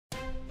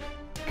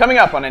Coming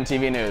up on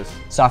NTV News,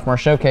 Sophomore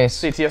Showcase,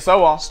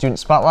 CTSO Wall, Student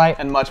Spotlight,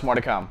 and much more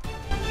to come.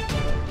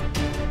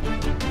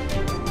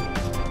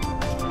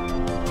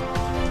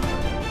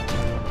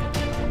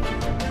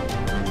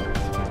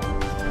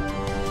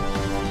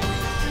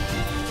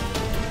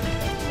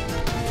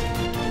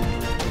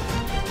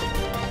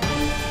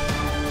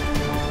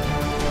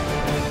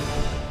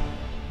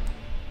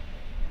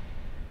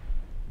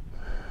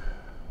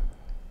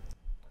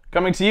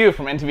 Coming to you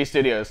from NTV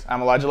Studios,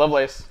 I'm Elijah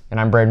Lovelace. And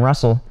I'm Braden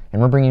Russell,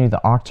 and we're bringing you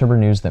the October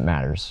news that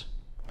matters.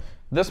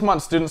 This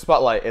month's Student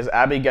Spotlight is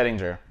Abby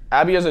Gettinger.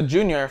 Abby is a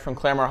junior from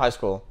Claremore High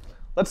School.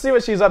 Let's see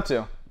what she's up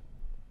to.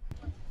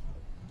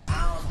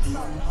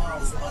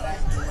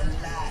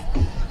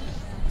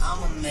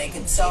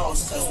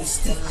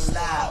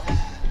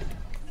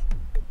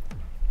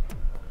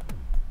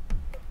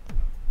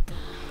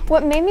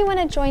 What made me want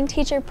to join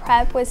teacher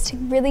prep was to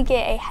really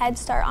get a head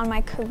start on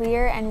my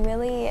career and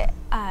really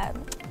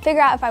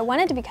figure out if I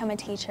wanted to become a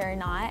teacher or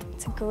not.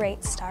 It's a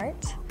great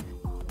start.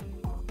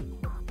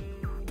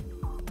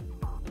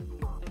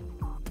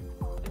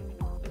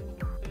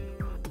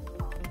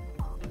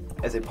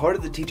 As a part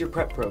of the teacher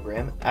prep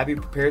program, Abby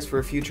prepares for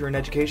a future in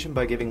education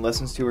by giving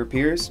lessons to her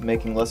peers,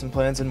 making lesson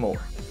plans, and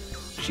more.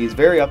 She is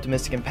very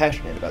optimistic and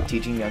passionate about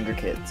teaching younger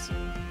kids.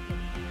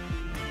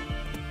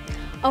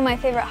 Oh, my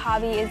favorite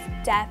hobby is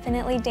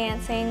definitely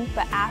dancing,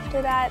 but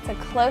after that, it's a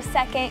close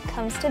second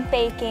comes to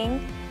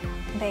baking.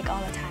 I bake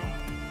all the time.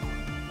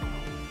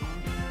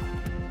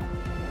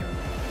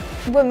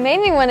 What made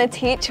me want to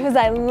teach was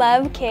I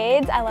love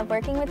kids. I love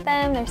working with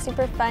them. They're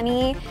super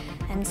funny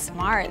and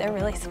smart. They're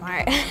really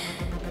smart.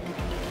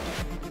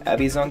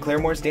 Abby's on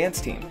Claremore's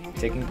dance team,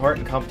 taking part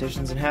in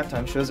competitions and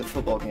halftime shows at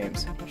football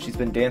games. She's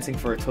been dancing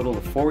for a total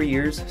of 4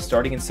 years,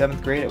 starting in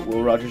 7th grade at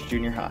Will Rogers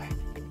Junior High.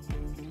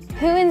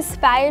 Who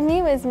inspired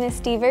me was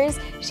Miss Devers.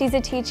 She's a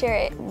teacher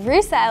at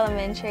Rusa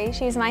Elementary.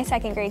 She was my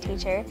 2nd grade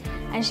teacher,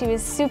 and she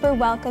was super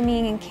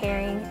welcoming and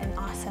caring and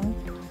awesome.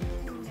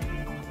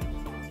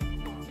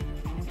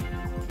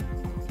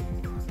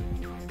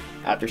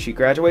 After she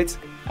graduates,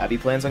 Abby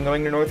plans on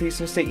going to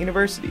Northeastern State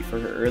University for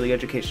her early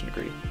education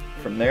degree.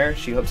 From there,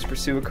 she hopes to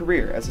pursue a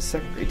career as a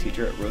 2nd grade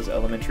teacher at Rosa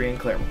Elementary in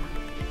Claremore.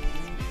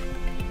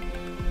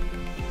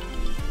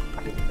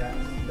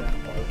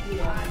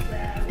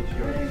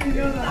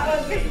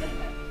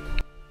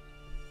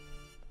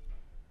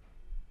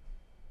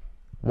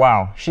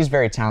 Wow, she's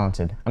very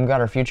talented. I'm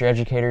glad our future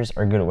educators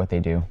are good at what they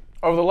do.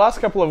 Over the last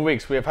couple of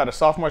weeks, we have had a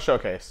sophomore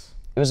showcase.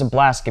 It was a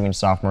blast giving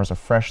sophomores a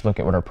fresh look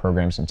at what our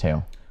programs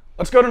entail.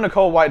 Let's go to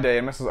Nicole Whiteday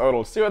and Mrs.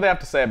 Odell to see what they have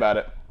to say about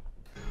it.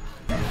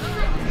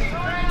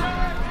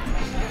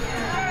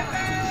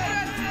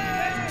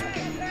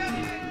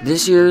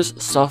 This year's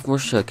Sophomore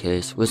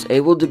Showcase was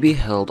able to be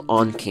held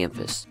on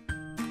campus.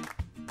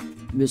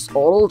 Ms.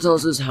 Odell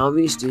tells us how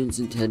many students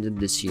attended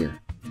this year.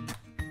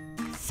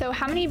 So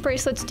how many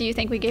bracelets do you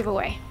think we gave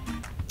away?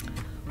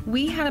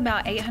 We had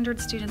about 800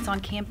 students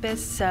on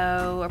campus,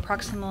 so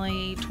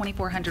approximately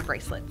 2,400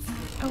 bracelets.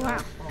 Oh,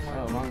 wow.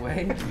 Oh, wrong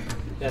way.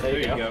 Yeah, there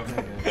you go.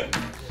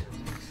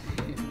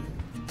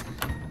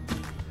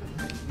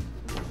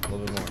 A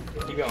little bit more.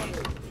 Keep going.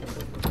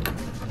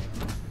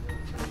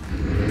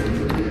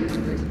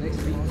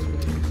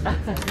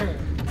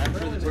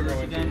 After the tour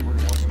weekend, we're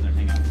going to walk over there and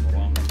hang out for a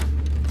while.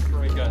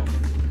 We've got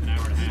an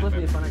hour and a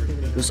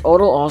half. Ms.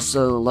 Odell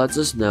also lets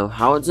us know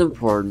how it's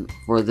important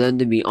for them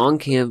to be on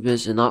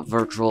campus and not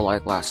virtual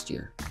like last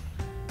year.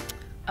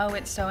 Oh,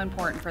 it's so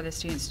important for the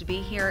students to be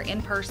here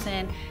in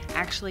person,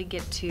 actually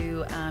get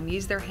to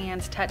use their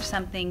hands, touch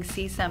something,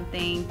 see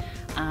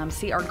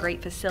our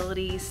great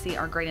facilities, see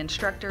our great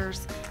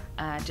instructors.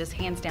 Just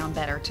hands down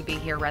better to be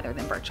here rather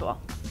than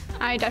virtual.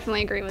 I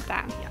definitely agree with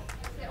that. Yeah.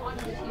 On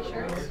the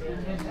t-shirts.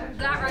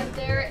 That right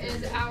there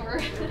is our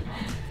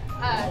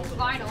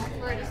vinyl,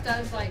 where it just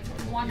does like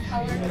one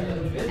color,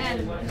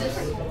 and this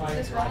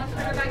roller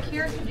printer back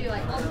here can do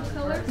like multiple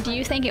colors. Do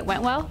you think it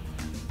went well?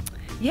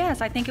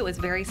 Yes, I think it was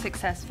very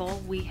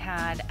successful. We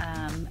had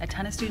a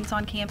ton of students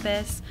on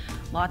campus,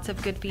 lots of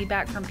good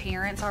feedback from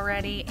parents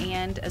already,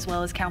 and as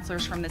well as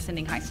counselors from the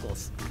sending high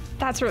schools.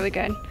 That's really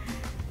good.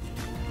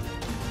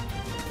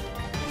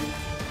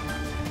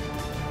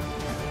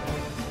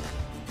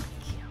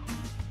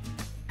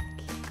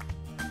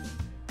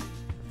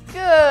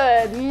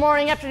 Good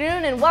morning,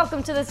 afternoon, and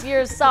welcome to this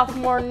year's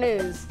Sophomore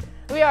News.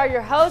 We are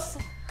your hosts.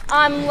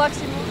 I'm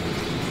Lexi.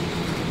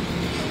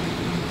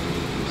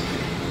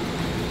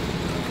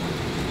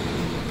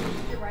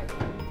 Your right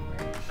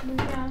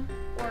one.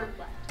 Or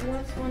left.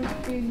 What's one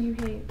food you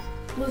hate?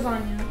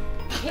 Lasagna.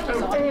 I hate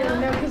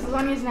lasagna. No, because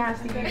lasagna's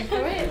nasty.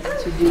 So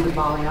is. To do the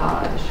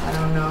balayage. I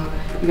don't know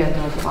if you guys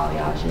know what the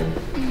balayage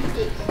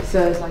is.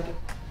 So it's like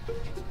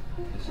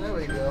there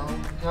we go.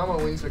 Now my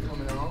wings are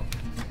coming out.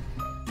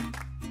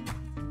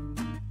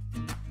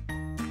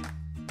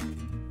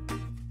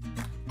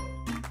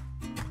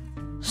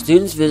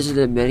 Students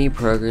visited many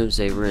programs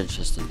they were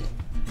interested in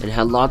and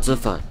had lots of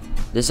fun.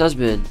 This has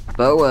been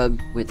Bo Webb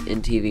with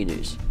NTV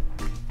News.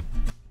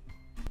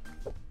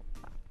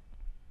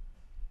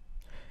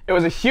 It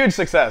was a huge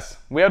success.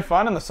 We had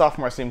fun and the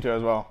sophomores seemed to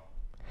as well.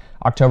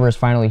 October is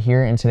finally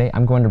here, and today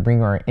I'm going to bring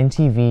you our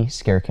NTV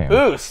scare cam.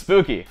 Ooh,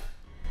 spooky.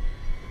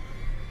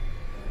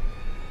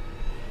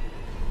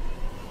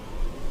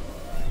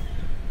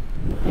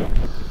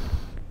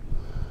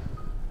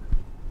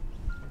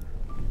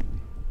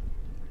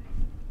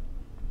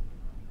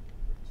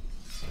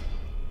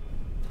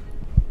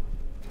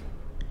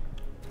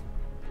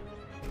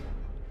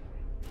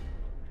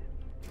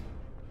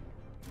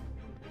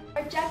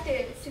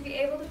 Objective is to be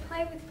able to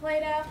play with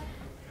Play-Doh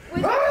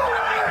with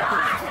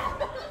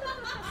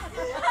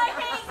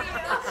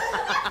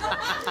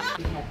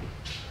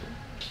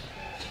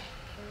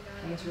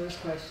Answer those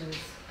questions.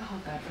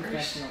 Oh, God,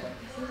 professionally.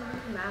 This is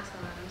a mask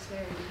on. I'm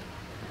scared.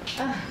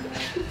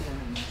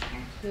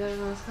 Do you have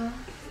a mask on?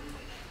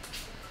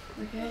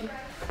 Okay.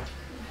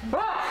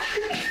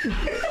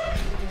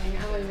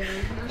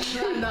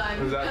 I'm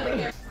done. Was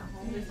that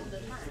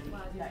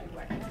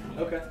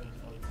okay.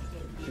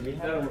 Should we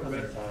have her come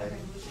inside?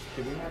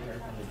 Should we have her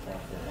come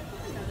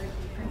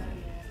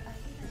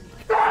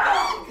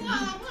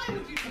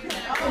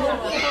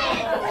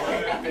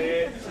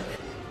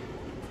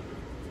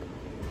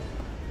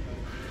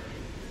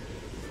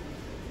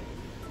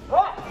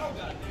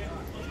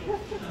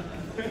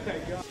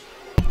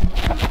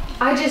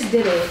I just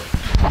did it.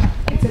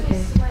 It's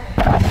okay.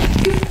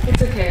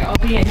 It's okay. I'll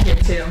be in here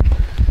too.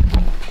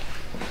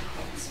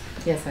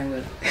 Yes, I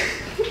will.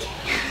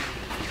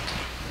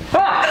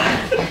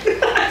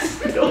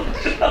 Still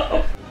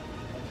jump.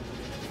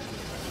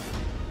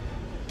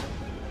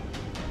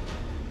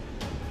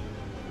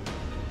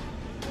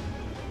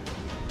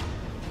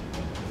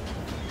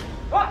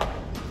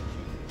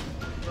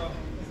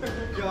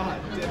 God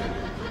damn it.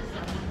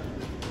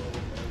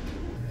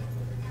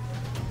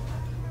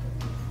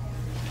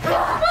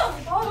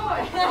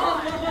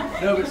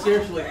 No, but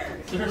seriously,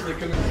 come here.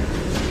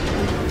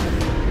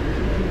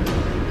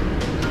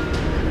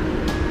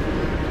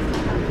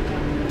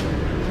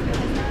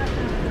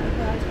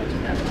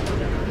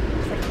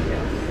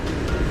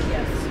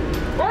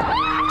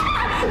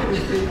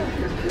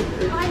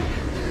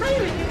 I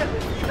didn't even think that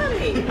was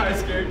coming. I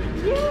scared you.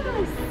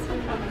 Yes.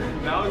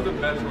 That was the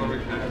best one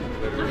we've had,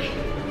 literally.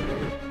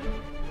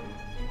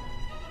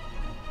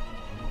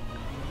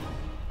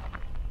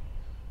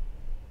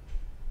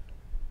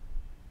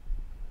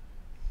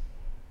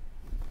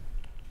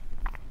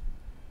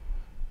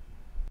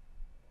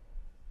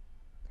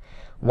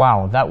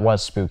 Wow, that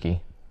was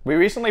spooky. We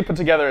recently put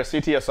together a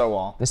CTSO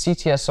wall. The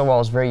CTSO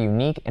wall is very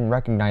unique and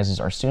recognizes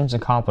our students'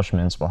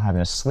 accomplishments while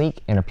having a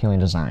sleek and appealing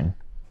design.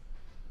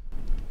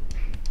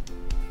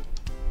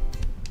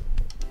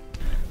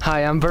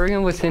 Hi, I'm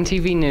Bergen with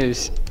NTV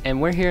News, and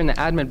we're here in the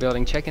admin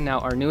building checking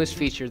out our newest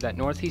feature that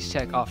Northeast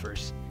Tech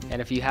offers.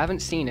 And if you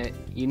haven't seen it,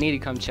 you need to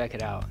come check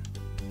it out.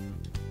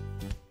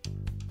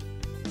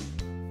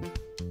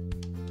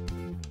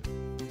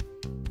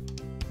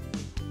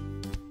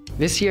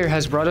 This year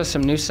has brought us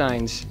some new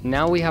signs.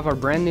 Now we have our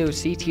brand new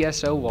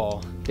CTSO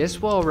wall.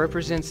 This wall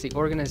represents the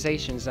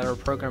organizations that our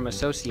program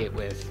associate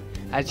with.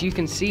 As you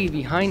can see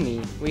behind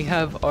me, we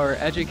have our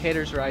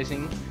Educators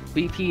Rising,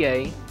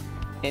 BPA,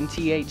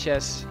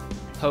 NTHS,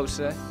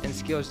 HOSA, and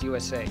Skills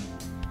USA.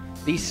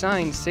 These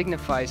signs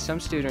signify some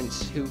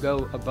students who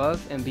go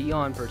above and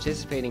beyond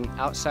participating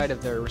outside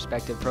of their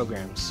respective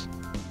programs.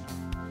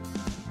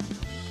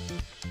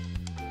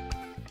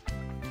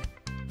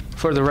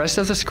 For the rest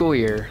of the school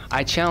year,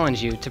 I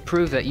challenge you to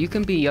prove that you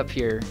can be up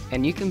here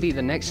and you can be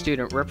the next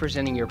student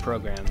representing your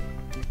program.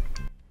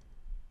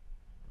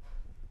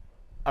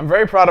 I'm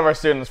very proud of our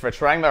students for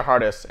trying their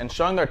hardest and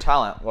showing their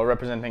talent while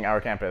representing our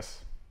campus.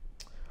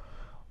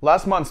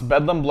 Last month's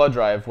Bedlam Blood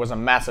Drive was a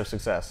massive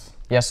success.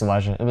 Yes,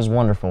 Elijah, it was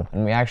wonderful,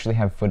 and we actually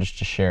have footage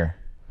to share.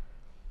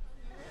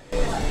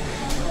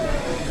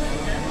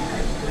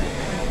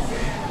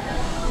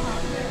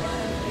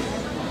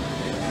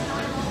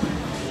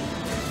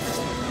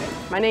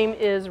 My name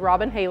is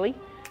Robin Haley.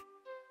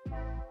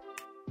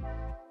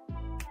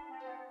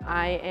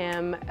 I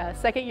am a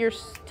second-year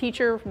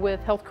teacher with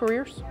Health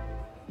Careers.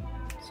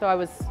 So I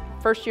was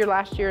first year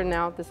last year, and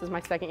now this is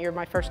my second year,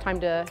 my first time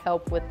to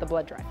help with the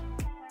blood drive.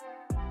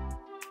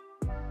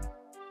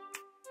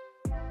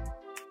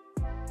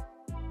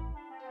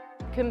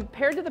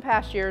 Compared to the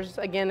past years,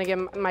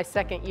 again, my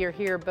second year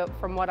here, but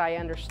from what I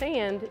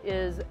understand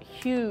is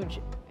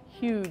huge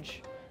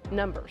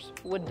numbers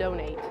would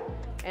donate.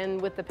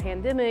 And with the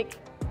pandemic,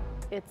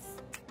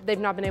 they've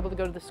not been able to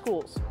go to the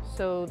schools.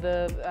 So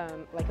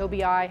like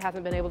OBI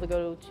hasn't been able to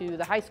go to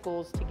the high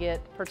schools to get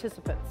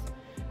participants.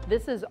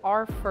 This is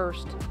our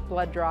first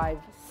blood drive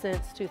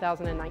since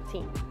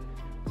 2019.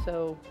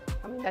 So,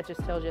 I mean, that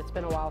just tells you it's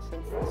been a while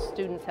since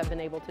students have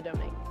been able to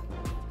donate.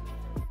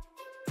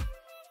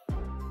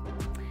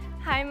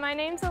 Hi, my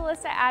name's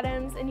Alyssa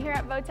Adams, and here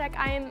at Votech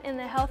I am in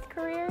the Health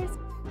Careers.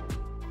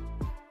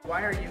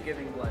 Why are you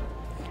giving blood?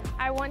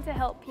 I want to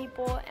help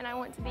people, and I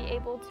want to be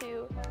able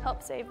to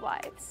help save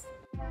lives.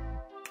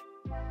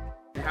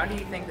 How do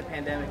you think the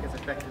pandemic has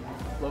affected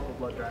local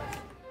blood drives?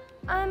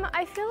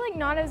 I feel like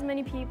not as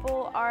many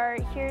people are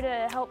here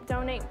to help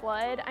donate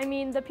blood. I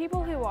mean, the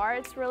people who are,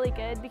 it's really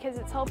good because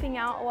it's helping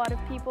out a lot of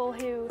people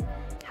who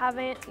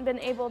haven't been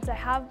able to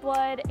have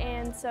blood,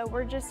 and so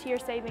we're just here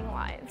saving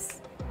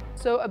lives.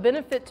 So a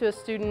benefit to a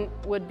student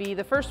would be,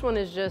 the first one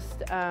is just,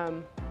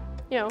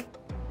 you know,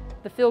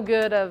 the feel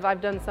good of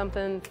I've done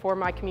something for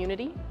my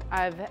community.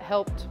 I've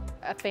helped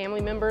a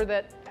family member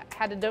that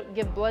had to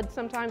give blood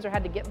sometimes or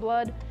had to get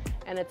blood,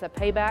 and it's a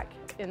payback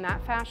in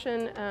that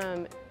fashion.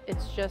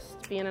 It's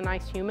just being a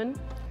nice human,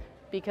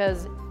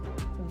 because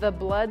the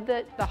blood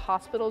that the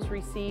hospitals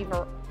receive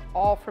are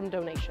all from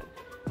donation.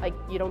 Like,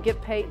 you don't get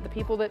paid, the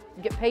people that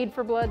get paid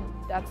for blood,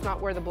 that's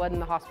not where the blood in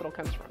the hospital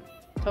comes from.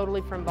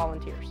 Totally from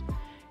volunteers.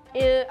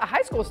 A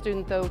high school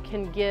student, though,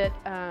 can get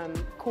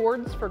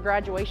cords for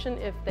graduation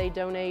if they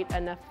donate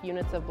enough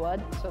units of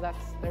blood, so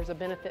there's a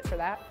benefit for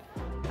that.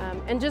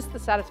 And just the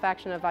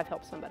satisfaction of I've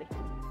helped somebody.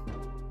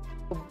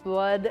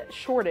 Blood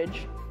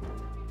shortage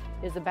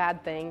is a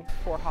bad thing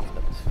for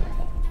hospitals.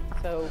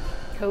 So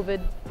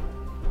COVID,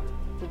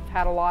 we've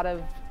had a lot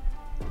of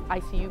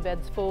ICU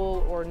beds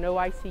full or no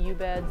ICU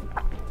beds.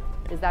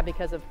 Is that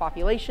because of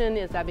population?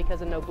 Is that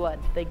because of no blood?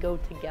 They go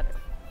together.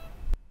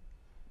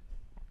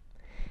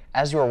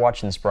 As you are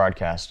watching this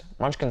broadcast,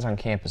 Munchkins on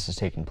campus is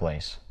taking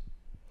place.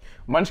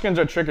 Munchkins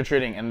are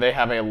trick-or-treating and they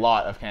have a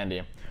lot of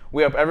candy.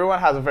 We hope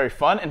everyone has a very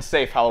fun and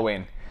safe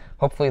Halloween.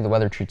 Hopefully the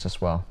weather treats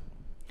us well.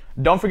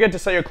 Don't forget to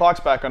set your clocks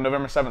back on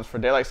November 7th for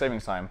Daylight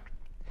Savings Time.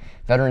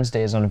 Veterans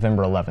Day is on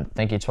November 11th.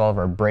 Thank you to all of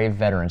our brave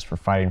veterans for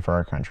fighting for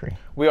our country.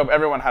 We hope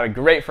everyone had a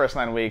great first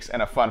 9 weeks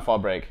and a fun fall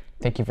break.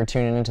 Thank you for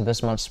tuning into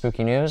this month's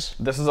Spooky News.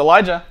 This is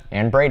Elijah.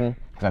 And Braden.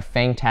 Have a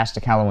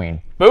fantastic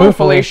Halloween. Boo,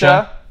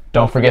 Felicia!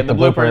 Don't forget the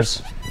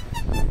bloopers.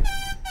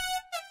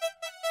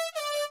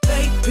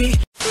 Baby.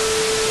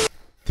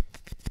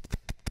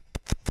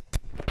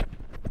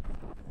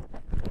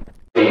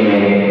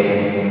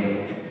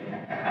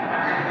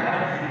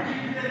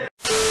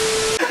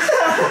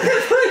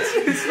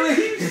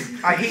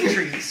 I hate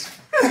trees.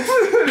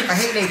 I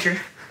hate nature.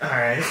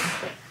 Alright.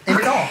 End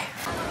it all.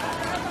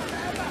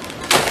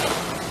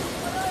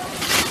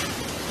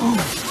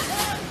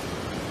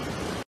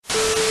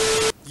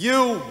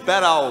 You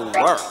better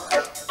work.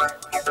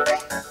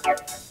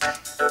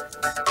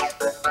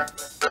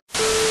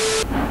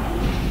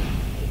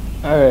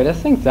 Alright, I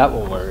think that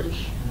will work.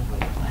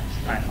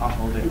 Alright, I'll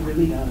hold it. It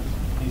really does.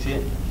 You see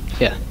it?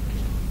 Yeah.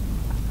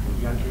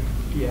 You got it?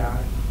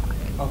 Yeah.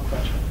 I'll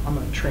crush it. I'm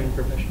a trained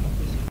professional.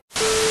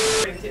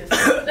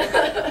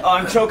 Oh,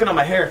 I'm choking on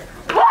my hair.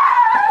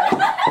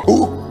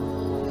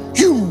 Ooh,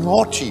 you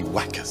naughty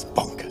whackers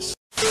bonkers.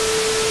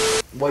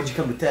 Why'd you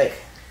come to tech?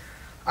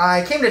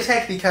 I came to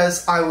tech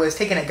because I was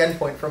taken at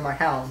gunpoint from my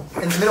house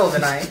in the middle of the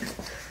night.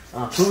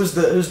 Who's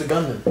the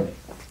gunman?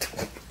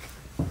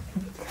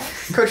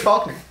 Coach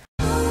Faulkner.